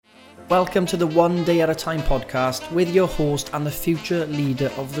Welcome to the One Day at a Time podcast with your host and the future leader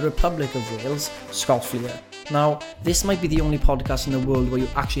of the Republic of Wales, Scott Fleer. Now, this might be the only podcast in the world where you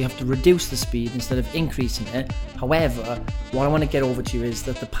actually have to reduce the speed instead of increasing it. However, what I want to get over to you is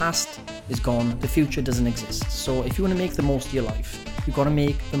that the past is gone, the future doesn't exist. So if you want to make the most of your life, you've got to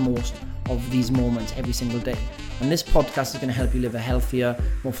make the most of these moments every single day. And this podcast is going to help you live a healthier,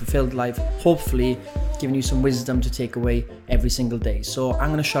 more fulfilled life, hopefully giving you some wisdom to take away every single day. So I'm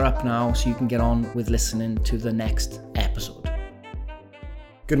going to shut up now so you can get on with listening to the next episode.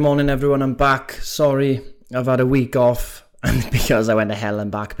 Good morning, everyone. I'm back. Sorry, I've had a week off because I went to hell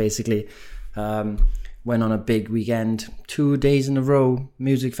and back, basically. Went on a big weekend, 2 days in a row,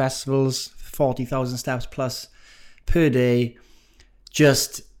 music festivals, 40,000 steps plus per day.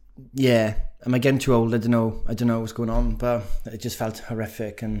 Am I getting too old? I don't know what's going on, but it just felt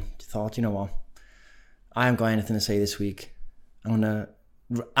horrific and thought, you know what? I haven't got anything to say this week. I'm going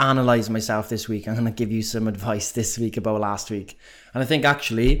to analyse myself this week. I'm going to give you some advice this week about last week. And I think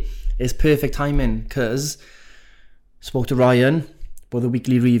actually it's perfect timing because I spoke to Ryan about the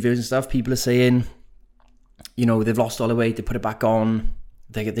weekly reviews and stuff. People are saying, you know, they've lost all the weight, they put it back on.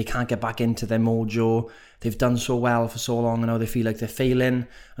 They can't get back into their mojo. They've done so well for so long and now they feel like they're failing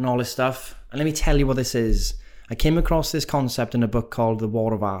and all this stuff. And let me tell you what this is. I came across this concept in a book called The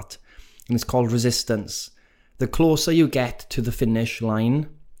War of Art, and it's called resistance. The closer you get to the finish line,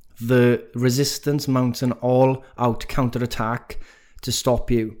 the resistance mounts an all-out counterattack to stop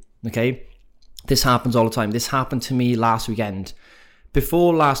you, okay? This happens all the time. This happened to me last weekend.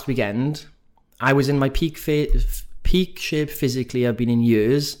 Before last weekend, I was in my peak shape physically I've been in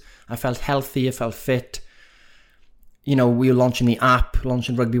years. I felt healthy, I felt fit. You know, we were launching the app,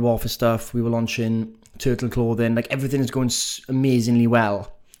 launching Rugby Warfare stuff. We were launching Turtle clothing. Like everything is going amazingly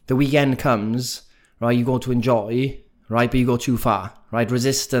well. The weekend comes, right? You go to enjoy, right? But you go too far, right?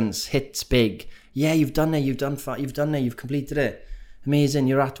 Resistance hits big. Yeah, you've done it. You've completed it. Amazing.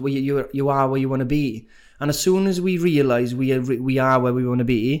 You're at where you are where you want to be. And as soon as we realize we are where we want to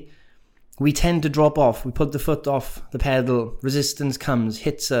be, we tend to drop off. We put the foot off the pedal. Resistance comes,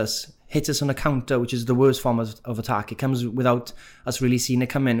 hits us on a counter, which is the worst form of attack. It comes without us really seeing it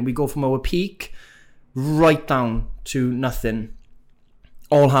come in. We go from our peak right down to nothing.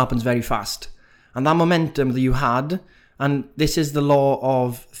 All happens very fast. And that momentum that you had, and this is the law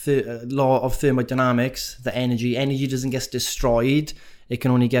of thermodynamics, the energy doesn't get destroyed. It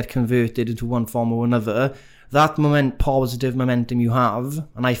can only get converted into one form or another. That positive momentum you have,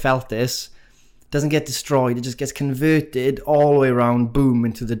 and I felt this, doesn't get destroyed. It just gets converted all the way around, boom,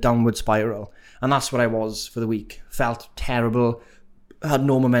 into the downward spiral. And that's what I was for the week. Felt terrible, had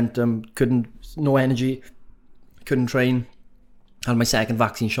no momentum, no energy, couldn't train. Had my second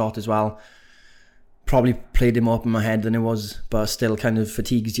vaccine shot as well. Probably played it more up in my head than it was, but still kind of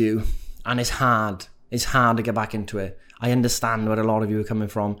fatigues you. And it's hard. It's hard to get back into it. I understand where a lot of you are coming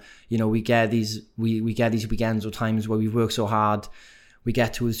from. You know, we get these weekends or times where we work so hard. We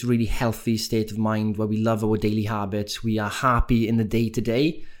get to this really healthy state of mind where we love our daily habits. We are happy in the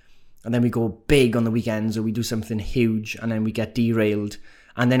day-to-day. And then we go big on the weekends or we do something huge and then we get derailed.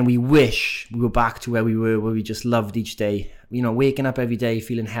 And then we wish we were back to where we were, where we just loved each day. You know, waking up every day,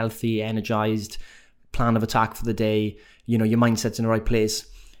 feeling healthy, energized, plan of attack for the day. You know, your mindset's in the right place.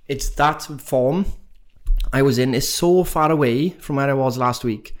 It's that form I was in is so far away from where I was last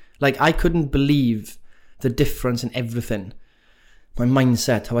week. Like, I couldn't believe the difference in everything. My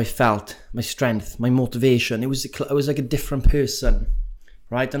mindset, how I felt, my strength, my motivation. It was like a different person,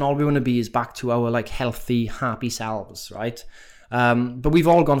 right? And all we want to be is back to our like healthy, happy selves, right? But we've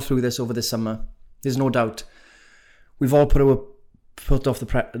all gone through this over the summer. There's no doubt. We've all put our foot off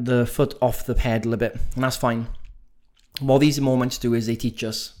the pedal a bit, and that's fine. What these moments do is they teach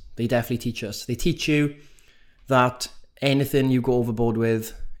us. They definitely teach us. They teach you that anything you go overboard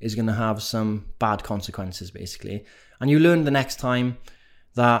with is going to have some bad consequences, basically. And you learn the next time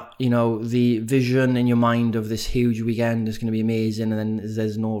that, you know, the vision in your mind of this huge weekend is going to be amazing, and then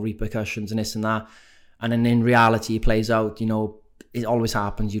there's no repercussions and this and that. And then in reality, it plays out, you know, it always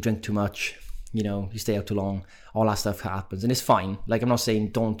happens. You drink too much, you know, you stay out too long, all that stuff happens. And it's fine. Like, I'm not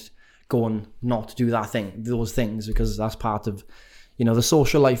saying don't go and not do those things, because that's part of, you know, the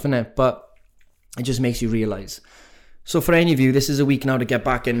social life, innit? But it just makes you realize. So for any of you, this is a week now to get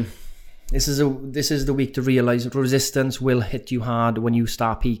back in. This is the week to realize that resistance will hit you hard when you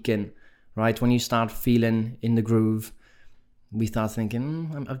start peaking, right? When you start feeling in the groove, we start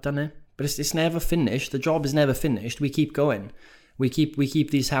thinking, I've done it. But it's never finished. The job is never finished. We keep going. We keep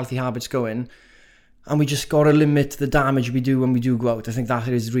these healthy habits going. And we just got to limit the damage we do when we do go out. I think that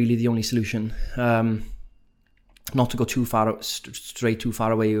is really the only solution. not to go too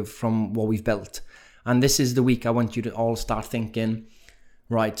far away from what we've built. And this is the week I want you to all start thinking,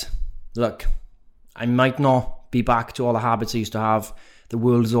 right, look, I might not be back to all the habits I used to have. The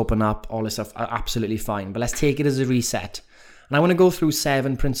world's open up, all this stuff, absolutely fine. But let's take it as a reset. And I want to go through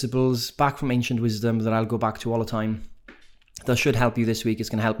 7 principles back from ancient wisdom that I'll go back to all the time. That should help you this week. It's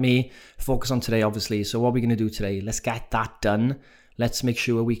going to help me focus on today, obviously. So what are we going to do today? Let's get that done. Let's make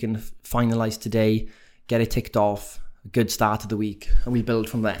sure we can finalize today, get it ticked off, a good start of the week, and we build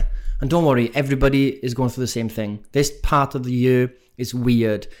from there. And don't worry, everybody is going through the same thing. This part of the year is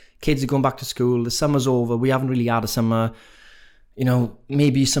weird. Kids are going back to school. The summer's over. We haven't really had a summer. You know,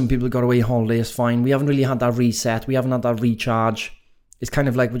 maybe some people got away holidays, fine. We haven't really had that reset. We haven't had that recharge. It's kind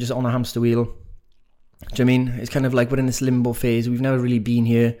of like we're just on a hamster wheel. Do you know what I mean? It's kind of like we're in this limbo phase. We've never really been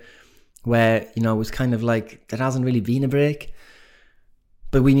here where, you know, it's kind of like there hasn't really been a break.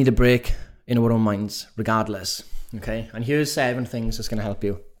 But we need a break in our own minds, regardless. Okay? And here's 7 things that's going to help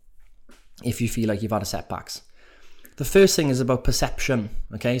you if you feel like you've had a setbacks. The first thing is about perception.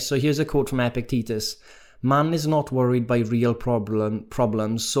 Okay? So here's a quote from Epictetus. Man is not worried by real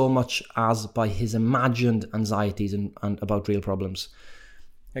problems so much as by his imagined anxieties and about real problems.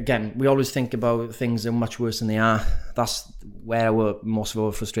 Again, we always think about things that are much worse than they are. That's where most of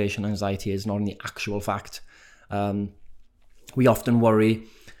our frustration and anxiety is, not in the actual fact. We often worry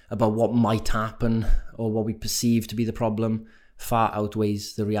about what might happen or what we perceive to be the problem far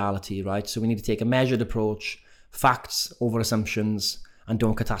outweighs the reality, right? So we need to take a measured approach, facts over assumptions, and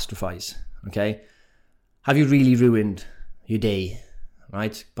don't catastrophize, okay? Have you really ruined your day,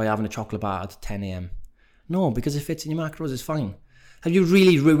 right, by having a chocolate bar at 10 a.m? No, because it fits in your macros, it's fine. Have you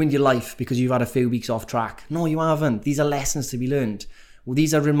really ruined your life because you've had a few weeks off track? No, you haven't. These are lessons to be learned. Well,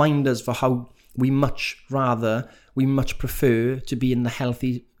 these are reminders for how we much prefer to be in the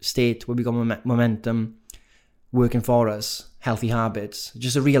healthy state where we got momentum working for us, healthy habits,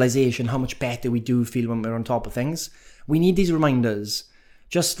 just a realization how much better we do feel when we're on top of things. We need these reminders.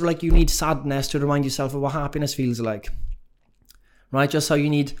 Just like you need sadness to remind yourself of what happiness feels like, right? Just how you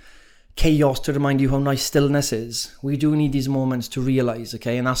need chaos to remind you how nice stillness is. We do need these moments to realize,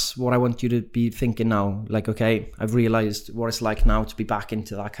 okay? And that's what I want you to be thinking now. Like, okay, I've realized what it's like now to be back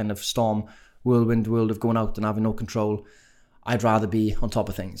into that kind of storm, whirlwind world of going out and having no control. I'd rather be on top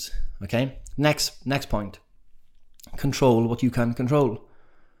of things, okay? Next point. Control what you can control.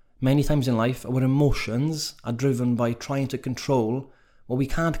 Many times in life, our emotions are driven by trying to control what we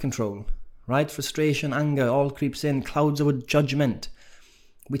can't control, right? Frustration, anger, all creeps in, clouds our judgment.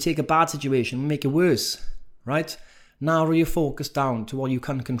 We take a bad situation, we make it worse, right? Narrow your focus down to what you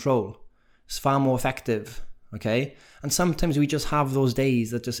can control. It's far more effective, okay? And sometimes we just have those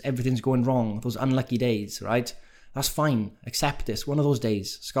days that just everything's going wrong, those unlucky days, right? That's fine. Accept this. One of those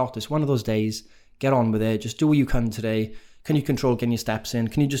days. Scott, it's one of those days. Get on with it. Just do what you can today. Can you control getting your steps in?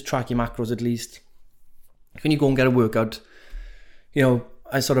 Can you just track your macros at least? Can you go and get a workout? You know,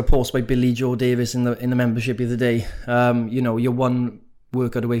 I saw a post by Billy Joe Davis in the membership the other day. You know, you're one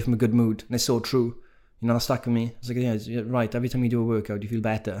workout away from a good mood. And it's so true. You know, that stuck with me. It's like, yeah, right. Every time you do a workout, you feel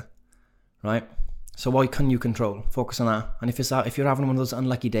better. Right? So what can you control? Focus on that. And if you're having one of those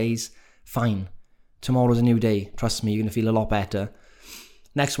unlucky days, fine. Tomorrow's a new day. Trust me, you're going to feel a lot better.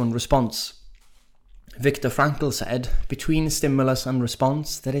 Next one, response. Viktor Frankl said, between stimulus and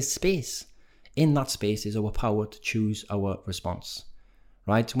response, there is space. In that space is our power to choose our response.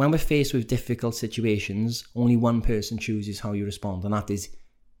 Right? When we're faced with difficult situations, only one person chooses how you respond, and that is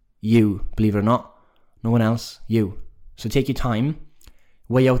you, believe it or not. No one else, you. So take your time,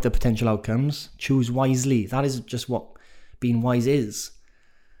 weigh out the potential outcomes, choose wisely. That is just what being wise is.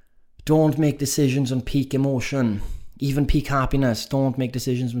 Don't make decisions on peak emotion, even peak happiness. Don't make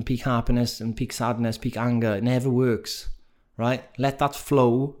decisions on peak happiness and peak sadness, peak anger. It never works, right? Let that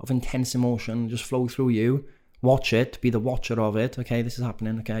flow of intense emotion just flow through you. Watch it, be the watcher of it. Okay, this is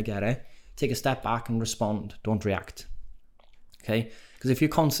happening. Okay, I get it. Take a step back and respond. Don't react. Okay? Because if you're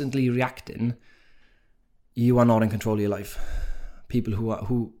constantly reacting, you are not in control of your life. People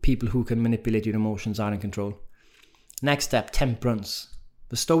who can manipulate your emotions are in control. Next step, temperance.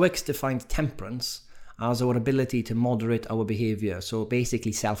 The Stoics defined temperance as our ability to moderate our behavior. So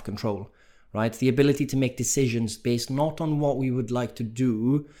basically self-control, right? The ability to make decisions based not on what we would like to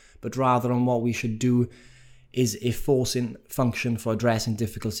do, but rather on what we should do is a forcing function for addressing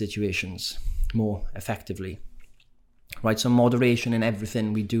difficult situations more effectively, right? So moderation in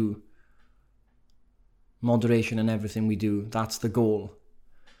everything we do. Moderation in everything we do. That's the goal.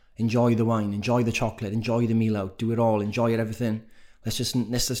 Enjoy the wine, enjoy the chocolate, enjoy the meal out, do it all, enjoy it, everything. Let's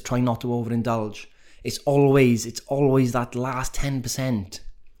just try not to overindulge. It's always that last 10%.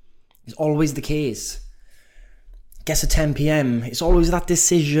 It's always the case. gets to 10 p.m. It's always that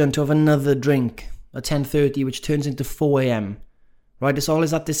decision to have another drink at 10:30, which turns into 4 a.m. Right? It's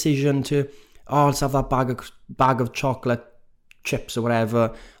always that decision to, let's have that bag of chocolate chips or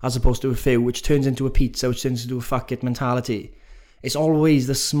whatever, as opposed to a few, which turns into a pizza, which turns into a fuck it mentality. It's always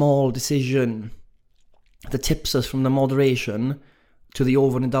the small decision that tips us from the moderation to the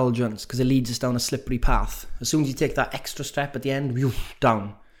overindulgence, because it leads us down a slippery path. As soon as you take that extra step at the end,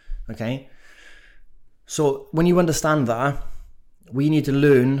 down. Okay? So when you understand that, we need to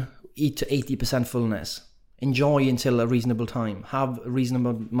learn, eat to 80% fullness. Enjoy until a reasonable time. Have a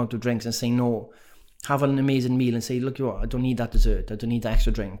reasonable amount of drinks and say no. Have an amazing meal and say, look, I don't need that dessert. I don't need that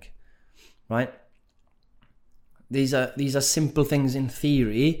extra drink. Right? These are simple things in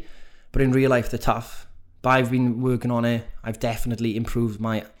theory, but in real life they're tough. But I've been working on it. I've definitely improved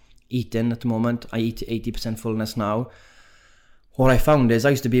my eating at the moment. I eat to 80% fullness now. What I found is I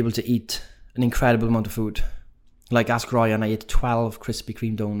used to be able to eat an incredible amount of food. Like, ask Ryan, I ate 12 Krispy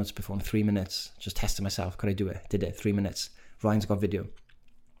Kreme donuts before in 3 minutes. Just tested myself. Could I do it? Did it. 3 minutes. Ryan's got video.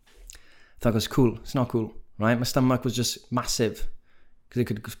 I thought it was cool. It's not cool, right? My stomach was just massive because it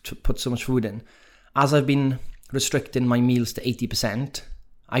could put so much food in. As I've been restricting my meals to 80%,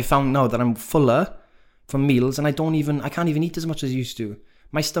 I found now that I'm fuller from meals, and I can't even eat as much as I used to.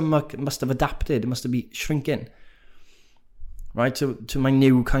 My stomach must have adapted. It must have been shrinking, right, to my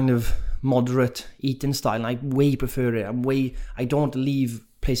new kind of moderate eating style. And I way prefer it. I don't leave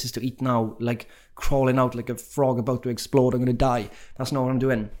places to eat now like crawling out like a frog about to explode. I'm going to die. That's not what I'm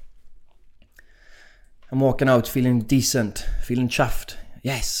doing. I'm walking out feeling decent, feeling chuffed.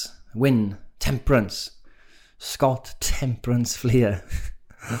 Yes, win, temperance. Scott Temperance Fleer.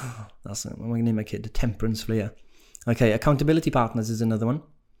 That's it. I'm going to name my kid Temperance Fleer. Okay, accountability partners is another one.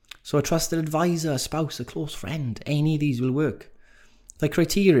 So a trusted advisor, a spouse, a close friend, any of these will work. The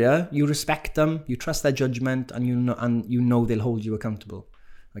criteria, you respect them, you trust their judgment, and you know they'll hold you accountable.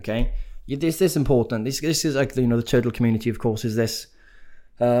 Okay, this is important. This is like the turtle community, of course, is this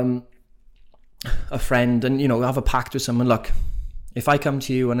a friend, and have a pact with someone. Look, if I come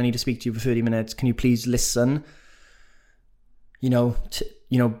to you and I need to speak to you for 30 minutes, can you please listen?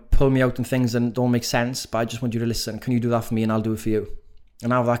 Pull me out on things that don't make sense, but I just want you to listen. Can you do that for me, and I'll do it for you?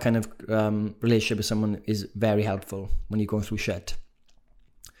 And have that kind of relationship with someone is very helpful when you're going through shit.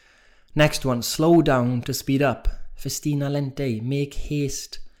 Next one, slow down to speed up. Festina lente, make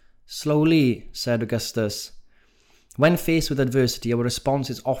haste. Slowly, said Augustus. When faced with adversity, our response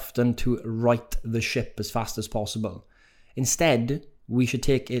is often to right the ship as fast as possible. Instead, we should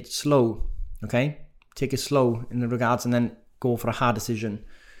take it slow, okay? Take it slow in the regards and then go for a hard decision.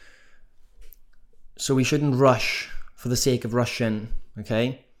 So we shouldn't rush for the sake of rushing,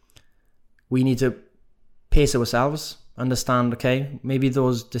 okay? We need to pace ourselves, understand, okay? Maybe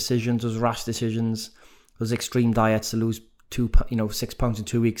those decisions, those rash decisions, those extreme diets to lose 6 pounds in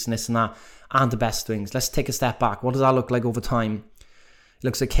 2 weeks and this and that aren't the best things. Let's take a step back. What does that look like over time? It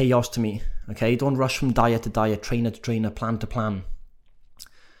looks like chaos to me, okay? Don't rush from diet to diet, trainer to trainer, plan to plan.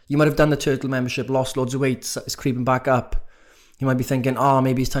 You might have done the Turtle membership, lost loads of weight, it's creeping back up. You might be thinking,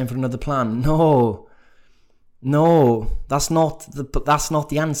 maybe it's time for another plan. No, that's not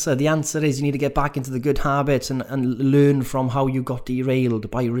the answer. The answer is you need to get back into the good habits and learn from how you got derailed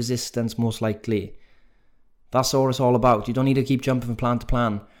by resistance, most likely. That's all it's all about. You don't need to keep jumping from plan to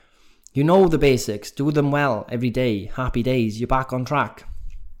plan. You know the basics. Do them well every day. Happy days. You're back on track.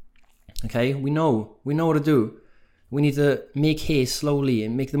 Okay? We know what to do. We need to make haste slowly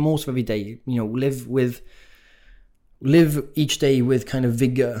and make the most of every day. Live each day with kind of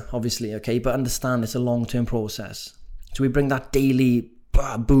vigor, obviously, okay? But understand it's a long-term process. So we bring that daily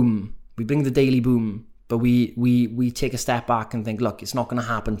boom. We bring the daily boom, but we take a step back and think, look, it's not going to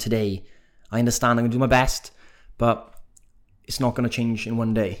happen today. I understand I'm going to do my best, but it's not going to change in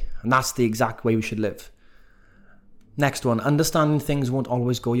one day. And that's the exact way we should live. Next one, understanding things won't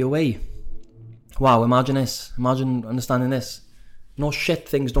always go your way. Wow, imagine this. Imagine understanding this. No shit,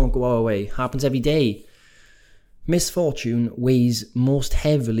 things don't go our way. Happens every day. Misfortune weighs most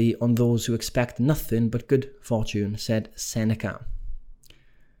heavily on those who expect nothing but good fortune, said Seneca.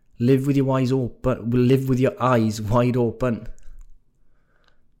 Live with your eyes wide open.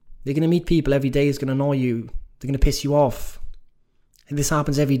 You're going to meet people every day who's going to annoy you. They're going to piss you off. And this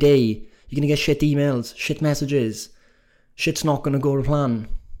happens every day. You're going to get shit emails, shit messages. Shit's not going to go to plan.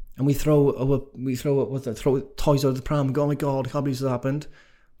 And we throw toys out of the pram and go, oh my God, I can't believe this happened.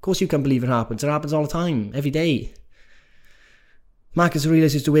 Of course you can't believe it happens. It happens all the time, every day. Marcus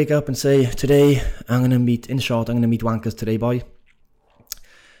Aurelius used to wake up and say, today I'm going to meet wankers today, boy.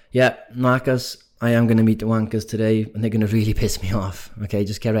 Yeah, Marcus, I am going to meet the wankers today and they're going to really piss me off. Okay,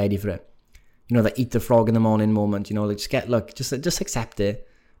 just get ready for it. that eat the frog in the morning moment, like just accept it.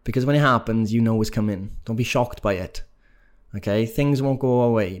 Because when it happens, it's coming. Don't be shocked by it. Okay? Things won't go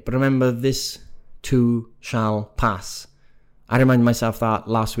away. But remember, this too shall pass. I remind myself that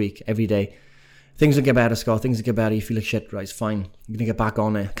last week, every day. Things will get better, Scott. Things will get better. You feel like shit, right? It's fine. You're going to get back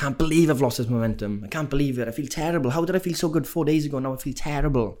on it. I can't believe I've lost this momentum. I can't believe it. I feel terrible. How did I feel so good 4 days ago? Now I feel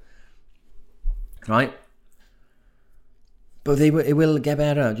terrible. Right? But it will get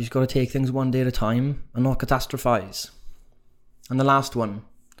better. You just got to take things one day at a time and not catastrophize. And the last one.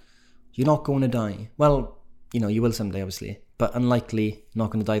 You're not going to die. Well, you will someday, obviously. But unlikely not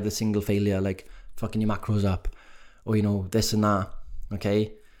going to die of the single failure, like fucking your macros up. Or, this and that.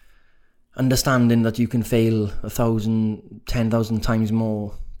 Okay? Understanding that you can fail 1,000, 10,000 times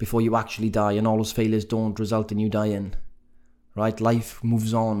more before you actually die, and all those failures don't result in you dying. Right? Life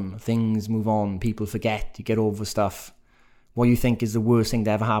moves on. Things move on. People forget. You get over stuff. What you think is the worst thing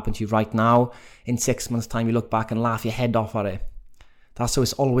that ever happened to you right now, in 6 months' time you look back and laugh your head off at it. That's how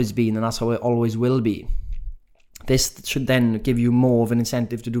it's always been, and that's how it always will be. This should then give you more of an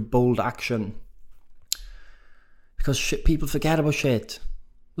incentive to do bold action. Because people forget about shit.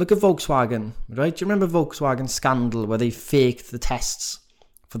 Look at Volkswagen, right? Do you remember Volkswagen's scandal where they faked the tests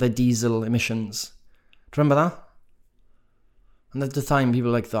for their diesel emissions? Do you remember that? And at the time,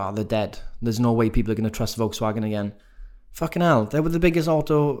 people were like, they're dead. There's no way people are going to trust Volkswagen again. Fucking hell, they were the biggest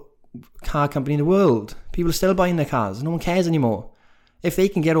auto car company in the world. People are still buying their cars. No one cares anymore. If they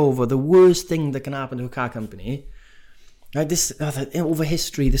can get over the worst thing that can happen to a car company, right? This over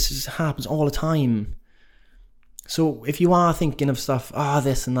history, happens all the time. So if you are thinking of stuff,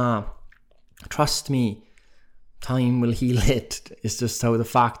 this and that, trust me, time will heal it. It's just how the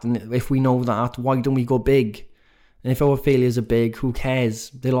fact, and if we know that, why don't we go big? And if our failures are big, who cares?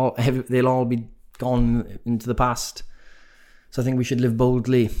 They'll all be gone into the past. So I think we should live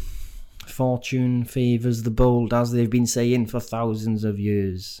boldly. Fortune favours the bold, as they've been saying for thousands of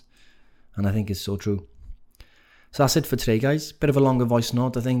years. And I think it's so true. So that's it for today, guys. Bit of a longer voice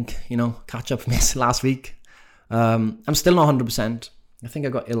note, I think, catch up from last week. I'm still not 100%. I think I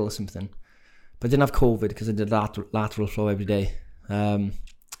got ill or something. But I didn't have COVID because I did lateral flow every day.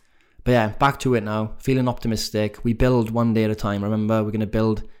 But yeah, back to it now. Feeling optimistic. We build one day at a time. Remember, we're going to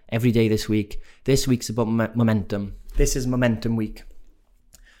build every day this week. This week's about momentum. This is momentum week.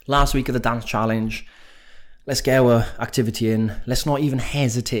 Last week of the dance challenge. Let's get our activity in. Let's not even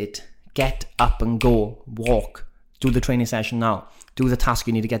hesitate. Get up and go. Walk. Do the training session now. Do the task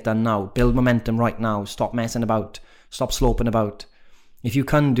you need to get done now. Build momentum right now. Stop messing about. Stop sloping about. If you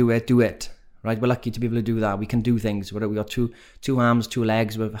can do it, do it. Right? We're lucky to be able to do that. We can do things. We got two arms, 2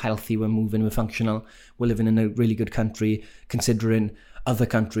 legs. We're healthy. We're moving. We're functional. We're living in a really good country, considering other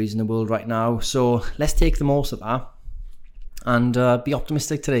countries in the world right now. So let's take the most of that and be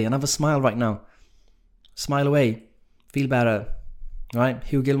optimistic today and have a smile right now. Smile away. Feel better. Right?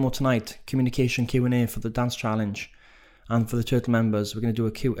 Hugh Gilmore tonight. Communication Q&A for the dance challenge. And for the Turtle members, we're going to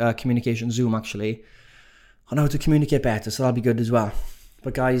do a communication Zoom, actually, on how to communicate better. So that'll be good as well.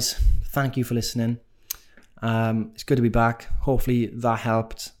 But guys, thank you for listening. It's good to be back. Hopefully that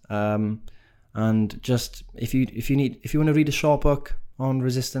helped. And just if you want to read a short book on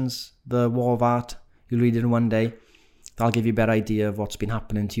resistance, the War of Art, you'll read it in one day. That'll give you a better idea of what's been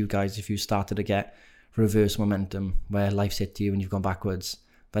happening to you guys if you started to get reverse momentum where life's hit you and you've gone backwards.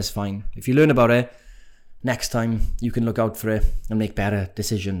 That's fine. If you learn about it, next time you can look out for it and make better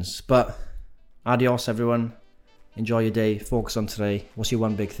decisions. But adios, everyone. Enjoy your day. Focus on today. What's your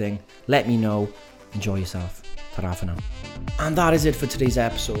one big thing? Let me know. Enjoy yourself. Ta-ra for now. And that is it for today's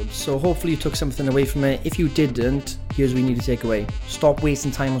episode. So hopefully you took something away from it. If you didn't, here's what you need to take away. Stop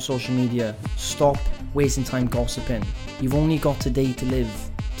wasting time on social media. Stop wasting time gossiping. You've only got today to live.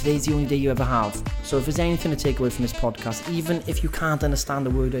 Today's the only day you ever have. So if there's anything to take away from this podcast, even if you can't understand the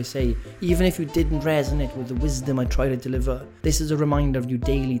word I say, even if you didn't resonate with the wisdom I try to deliver, this is a reminder of you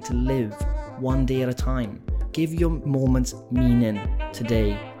daily to live one day at a time. Give your moments meaning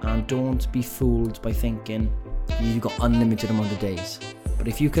today and don't be fooled by thinking you've got unlimited amount of days. But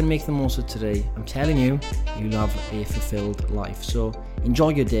if you can make the most of today, I'm telling you, you'll have a fulfilled life. So enjoy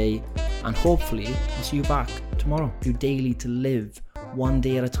your day and hopefully I'll see you back tomorrow. You daily to live one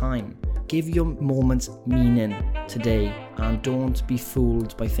day at a time. Give your moments meaning today and don't be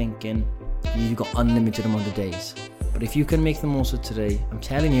fooled by thinking you've got unlimited amount of days. But if you can make the most of today, I'm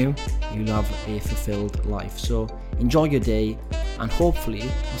telling you, you'll have a fulfilled life. So enjoy your day and hopefully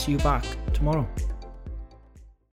I'll see you back tomorrow.